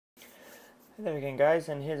Hey there again, guys,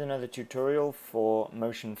 and here's another tutorial for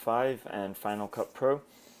Motion 5 and Final Cut Pro.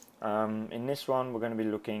 In this one we're going to be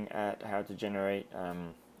looking at how to generate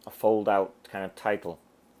a fold out kind of title.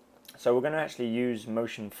 So we're going to actually use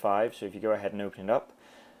Motion 5, so if you go ahead and open it up,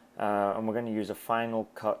 and we're going to use a Final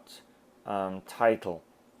Cut title.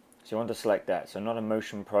 So you want to select that, so not a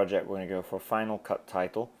motion project, we're going to go for a Final Cut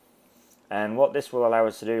title. And what this will allow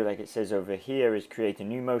us to do, like it says over here, is create a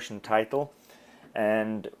new motion title,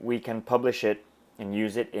 and we can publish it and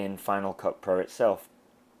use it in Final Cut Pro itself.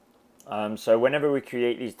 So whenever we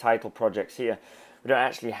create these title projects here, we don't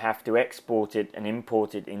actually have to export it and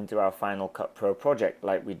import it into our Final Cut Pro project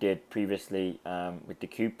like we did previously with the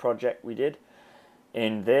Cube project we did.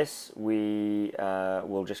 In this, we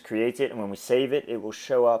will just create it, and when we save it, it will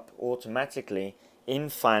show up automatically in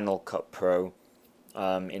Final Cut Pro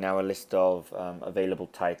in our list of available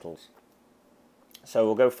titles. So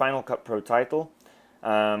we'll go Final Cut Pro title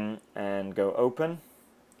and go open,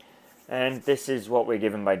 and this is what we're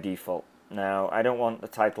given by default. Now I don't want the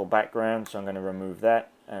title background, so I'm going to remove that,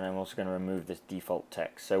 and I'm also going to remove this default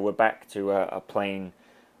text. So we're back to a plain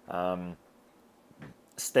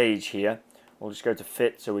stage here. We'll just go to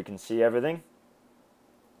fit so we can see everything,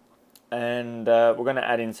 and we're going to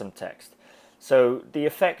add in some text. So the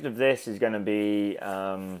effect of this is going to be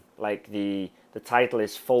like the title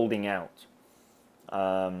is folding out.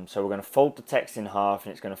 So we're going to fold the text in half,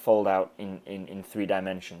 and it's going to fold out in 3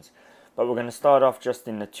 dimensions. But we're going to start off just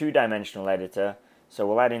in the 2-dimensional editor. So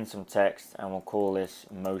we'll add in some text, and we'll call this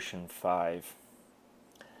Motion 5.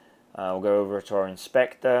 We'll go over to our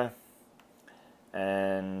inspector,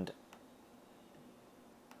 and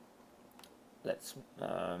let's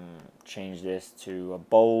change this to a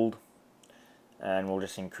bold, and we'll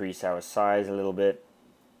just increase our size a little bit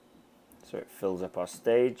so it fills up our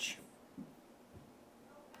stage.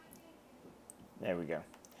 There we go.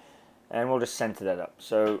 And we'll just center that up.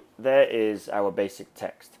 So there is our basic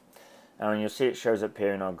text. And you'll see it shows up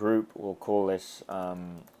here in our group. We'll call this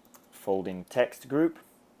folding text group.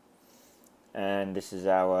 And this is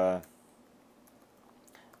our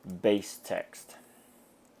base text.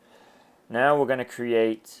 Now we're going to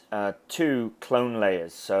create 2 clone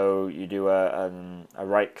layers. So you do a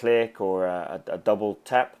right click or a double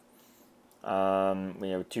tap,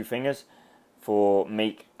 2 fingers, for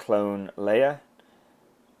make clone layer.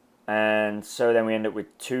 And so then we end up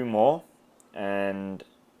with 2 more, and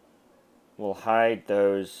we'll hide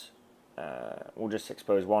those. We'll just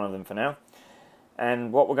expose one of them for now.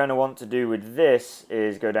 And what we're going to want to do with this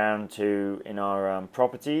is go down to, in our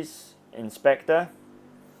properties inspector,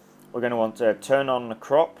 we're going to want to turn on the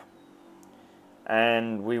crop,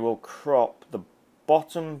 and we will crop the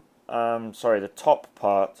the top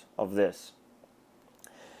part of this.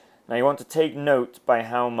 Now you want to take note by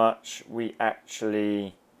how much we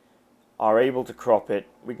actually are able to crop it.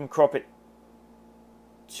 We can crop it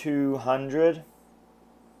 200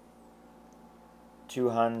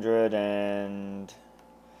 and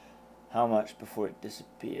how much before it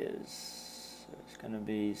disappears? So it's going to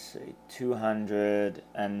be, say,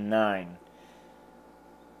 209.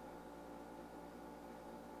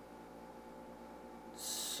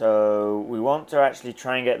 So we want to actually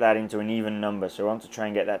try and get that into an even number, so we want to try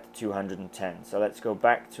and get that to 210. So let's go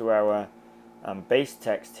back to our base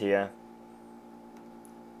text here,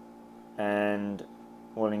 and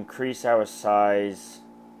we'll increase our size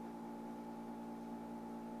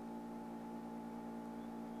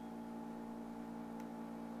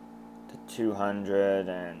to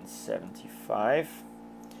 275.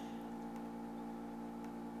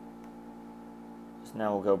 So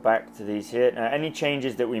now we'll go back to these here. Now any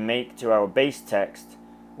changes that we make to our base text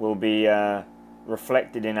will be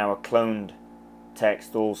reflected in our cloned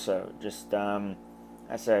text also. Just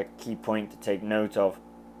that's a key point to take note of.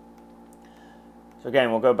 So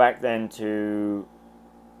again, we'll go back then to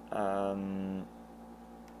our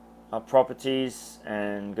properties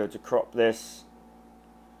and go to crop this,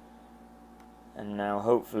 and now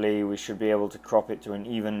hopefully we should be able to crop it to an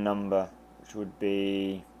even number, which would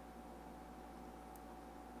be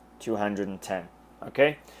 210.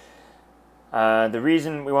 Okay. The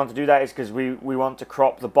reason we want to do that is because we want to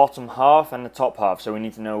crop the bottom half and the top half, so we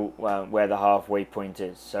need to know where the halfway point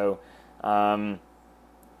is. So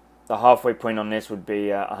the halfway point on this would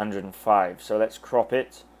be 105. So let's crop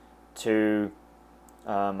it to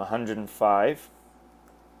 105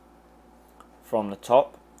 from the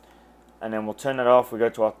top, and then we'll turn it off. We go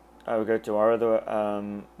to our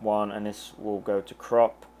other one, and this will go to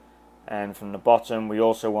crop. And from the bottom, we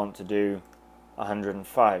also want to do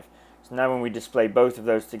 105. So now when we display both of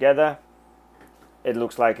those together, it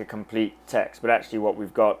looks like a complete text, but actually what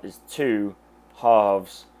we've got is 2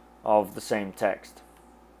 halves of the same text.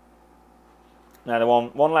 Now the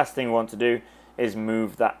one last thing we want to do is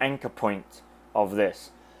move the anchor point of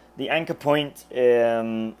this. The anchor point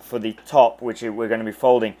for the top, which we're going to be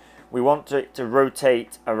folding, we want it to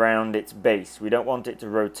rotate around its base. We don't want it to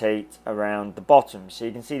rotate around the bottom. So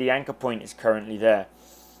you can see the anchor point is currently there.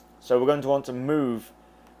 So we're going to want to move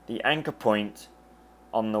the anchor point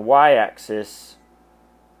on the y-axis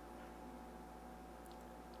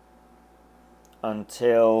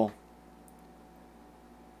until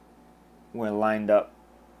we're lined up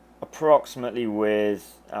approximately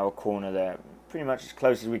with our corner there, pretty much as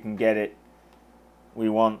close as we can get it. We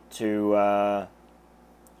want to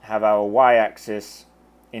have our y-axis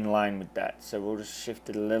in line with that, so we'll just shift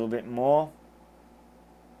it a little bit more.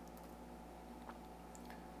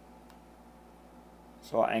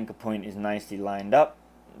 So our anchor point is nicely lined up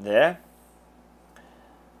there.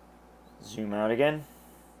 Zoom out again,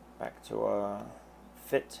 back to our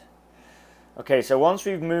fit. Okay, so once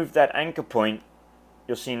we've moved that anchor point,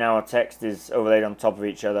 you'll see now our text is overlaid on top of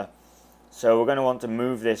each other. So we're going to want to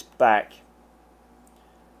move this back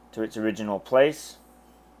to its original place.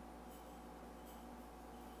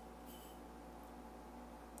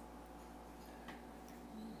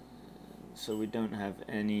 So we don't have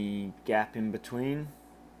any gap in between.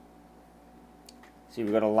 See,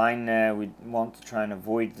 we've got a line there. We want to try and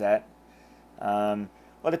avoid that. Well,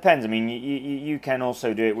 it depends. I mean, you can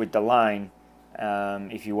also do it with the line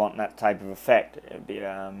if you want that type of effect. It'd be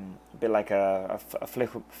a bit like a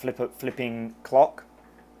flipping clock.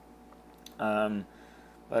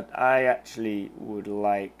 But I actually would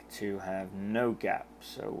like to have no gap,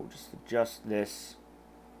 so we'll just adjust this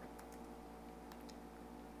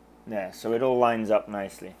there, so it all lines up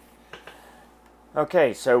nicely.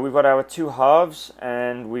 Okay, so we've got our two halves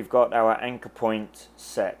and we've got our anchor point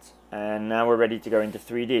set, and now we're ready to go into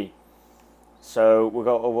 3D. So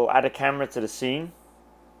we'll add a camera to the scene,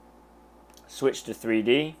 switch to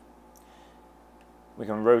 3D. We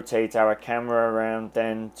can rotate our camera around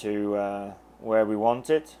then to where we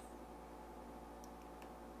want it.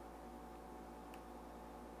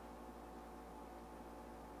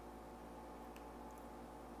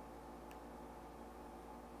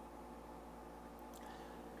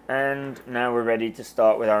 And now we're ready to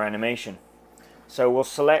start with our animation. So we'll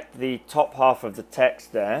select the top half of the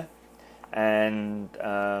text there, and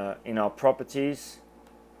in our properties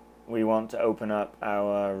we want to open up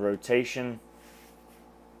our rotation,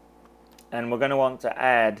 and we're going to want to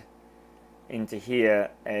add into here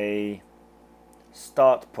a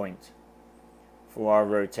start point for our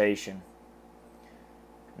rotation.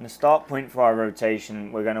 And the start point for our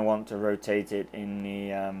rotation, we're going to want to rotate it in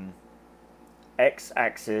the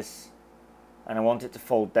x-axis, and I want it to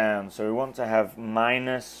fold down, so we want to have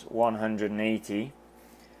minus 180,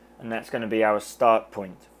 and that's going to be our start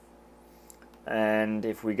point. And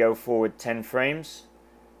if we go forward 10 frames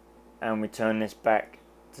and we turn this back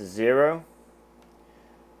to 0,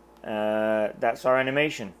 that's our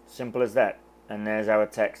animation. Simple as that. And there's our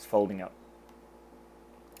text folding up,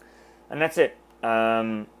 and that's it.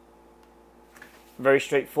 Very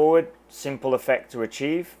straightforward, simple effect to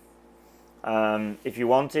achieve. If you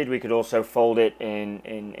wanted, we could also fold it in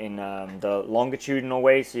the longitudinal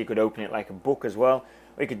way, so you could open it like a book as well.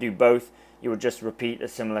 We could do both. You would just repeat a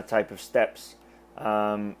similar type of steps,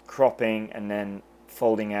 cropping and then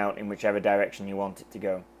folding out in whichever direction you want it to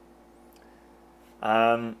go.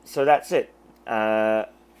 So that's it.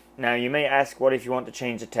 Now you may ask, what if you want to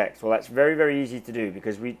change the text? Well, that's very, very easy to do,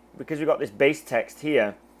 because we've got this base text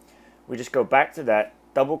here. We just go back to that,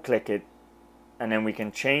 double click it, and then we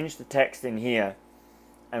can change the text in here,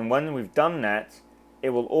 and when we've done that, it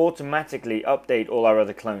will automatically update all our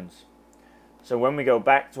other clones. So when we go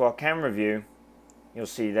back to our camera view, you'll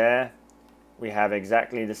see there we have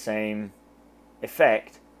exactly the same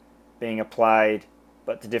effect being applied,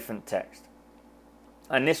 but to different text.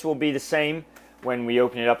 And this will be the same when we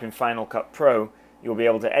open it up in Final Cut Pro. You'll be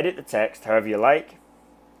able to edit the text however you like,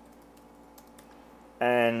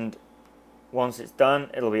 and once it's done,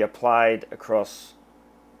 it'll be applied across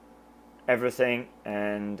everything,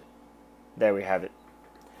 and there we have it.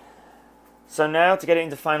 So now to get it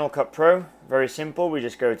into Final Cut Pro, very simple. We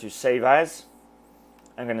just go to Save As.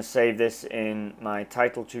 I'm going to save this in my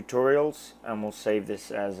title tutorials, and we'll save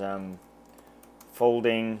this as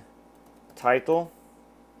folding title.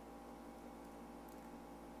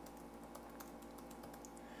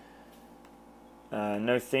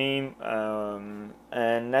 No theme,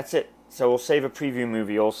 and that's it. So we'll save a preview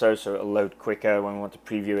movie also, so it'll load quicker when we want to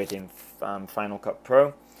preview it in Final Cut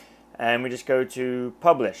Pro. And we just go to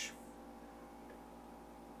Publish.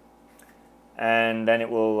 And then it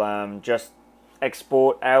will just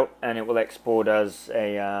export out, and it will export as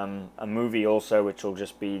a movie also, which will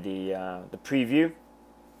just be the preview.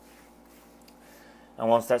 And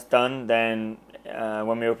once that's done, then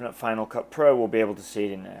when we open up Final Cut Pro, we'll be able to see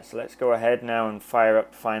it in there. So let's go ahead now and fire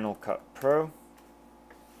up Final Cut Pro.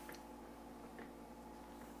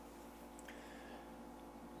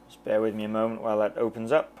 Just bear with me a moment while that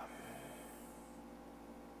opens up.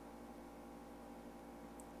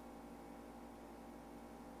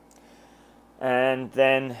 And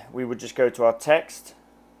then we would just go to our text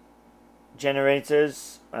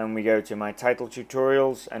generators, and we go to my title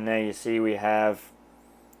tutorials, and there you see we have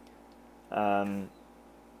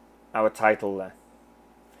our title there.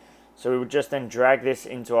 So we would just then drag this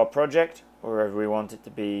into our project wherever we want it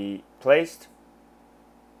to be placed.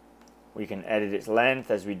 We can edit its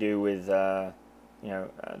length as we do with the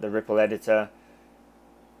Ripple editor,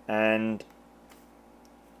 and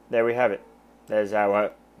there we have it. There's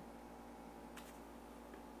our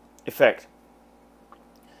effect.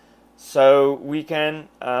 So we can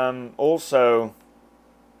also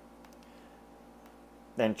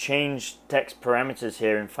then change text parameters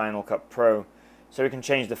here in Final Cut Pro. So we can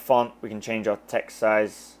change the font, we can change our text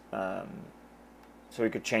size. So we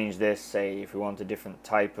could change this, say if we want a different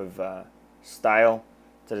type of style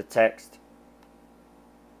to the text.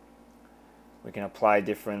 We can apply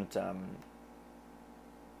different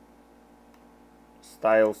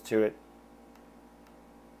styles to it.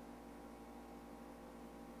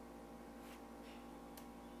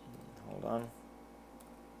 Hold on.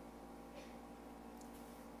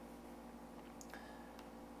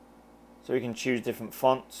 So we can choose different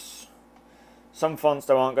fonts. Some fonts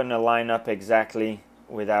though aren't going to line up exactly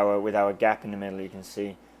with our gap in the middle. You can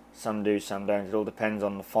see some do, some don't. It all depends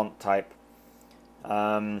on the font type.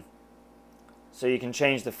 So you can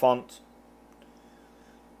change the font.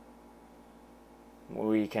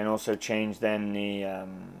 We can also change then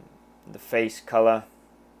the face color.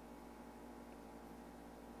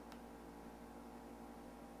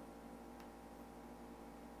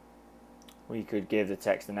 We could give the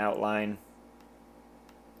text an outline.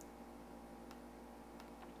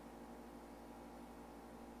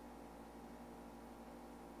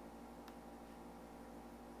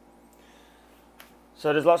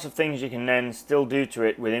 So there's lots of things you can then still do to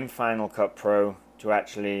it within Final Cut Pro to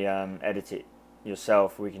actually edit it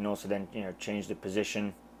yourself. We can also then change the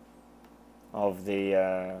position of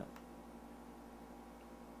the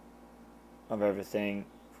of everything.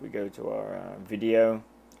 If we go to our video,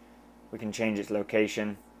 we can change its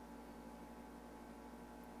location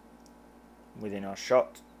within our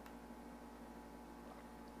shot.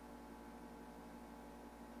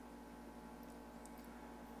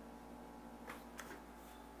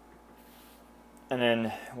 And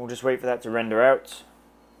then we'll just wait for that to render out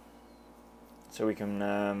so we can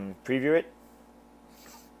preview it.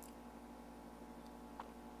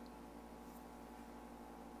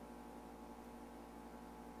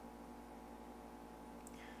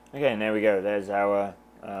 Okay, and there we go. There's our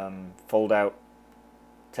fold out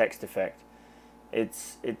text effect.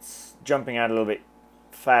 It's jumping out a little bit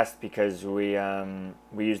fast because we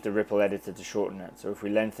used the Ripple editor to shorten that. So if we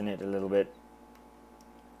lengthen it a little bit,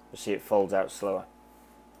 you'll see it folds out slower.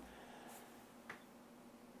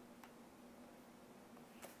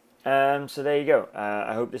 So there you go.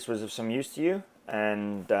 I hope this was of some use to you,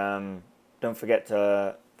 and don't forget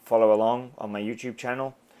to follow along on my YouTube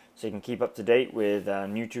channel so you can keep up to date with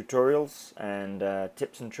new tutorials and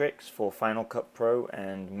tips and tricks for Final Cut Pro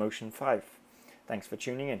and Motion 5. Thanks for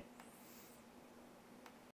tuning in.